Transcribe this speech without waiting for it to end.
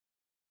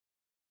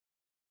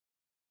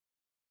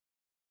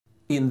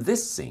In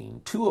this scene,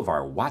 two of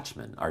our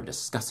watchmen are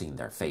discussing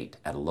their fate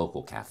at a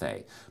local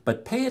cafe,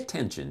 but pay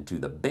attention to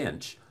the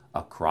bench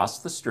across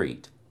the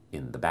street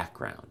in the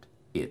background.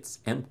 It's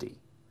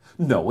empty.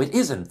 No, it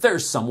isn't.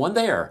 There's someone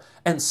there,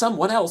 and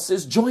someone else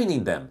is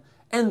joining them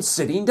and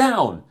sitting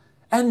down.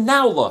 And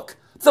now look,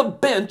 the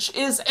bench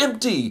is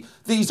empty.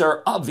 These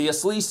are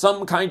obviously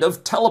some kind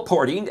of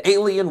teleporting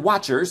alien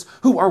watchers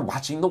who are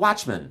watching the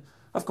Watchmen.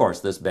 Of course,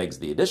 this begs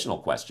the additional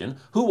question,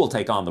 who will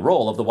take on the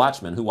role of the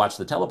Watchmen who watch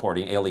the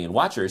teleporting alien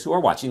watchers who are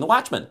watching the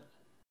Watchmen?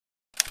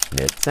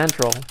 Myth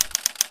Central.